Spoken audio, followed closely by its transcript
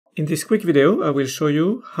In this quick video, I will show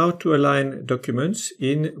you how to align documents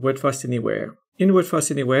in Wordfast Anywhere. In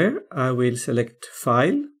Wordfast Anywhere, I will select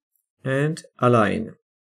File and Align.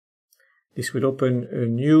 This will open a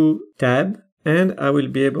new tab, and I will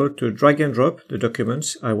be able to drag and drop the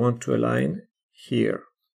documents I want to align here.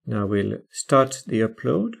 Now we'll start the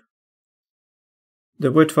upload.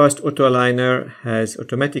 The Wordfast Autoaligner has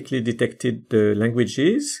automatically detected the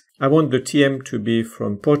languages. I want the TM to be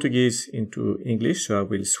from Portuguese into English, so I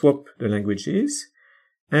will swap the languages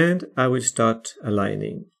and I will start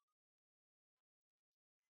aligning.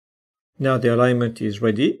 Now the alignment is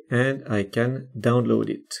ready and I can download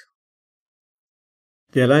it.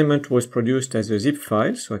 The alignment was produced as a zip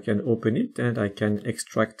file, so I can open it and I can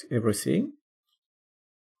extract everything.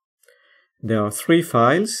 There are 3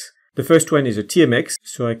 files. The first one is a TMX,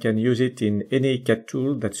 so I can use it in any CAD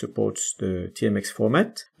tool that supports the TMX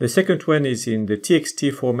format. The second one is in the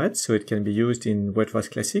TXT format, so it can be used in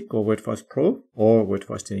Wordfast Classic or Wordfast Pro or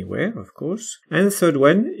Wordfast Anywhere, of course. And the third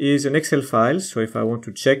one is an Excel file, so if I want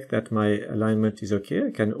to check that my alignment is okay,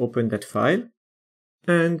 I can open that file.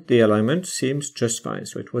 And the alignment seems just fine,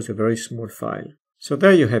 so it was a very small file. So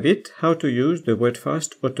there you have it, how to use the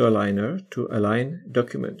Wordfast Autoaligner to align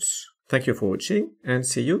documents. Thank you for watching and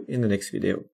see you in the next video.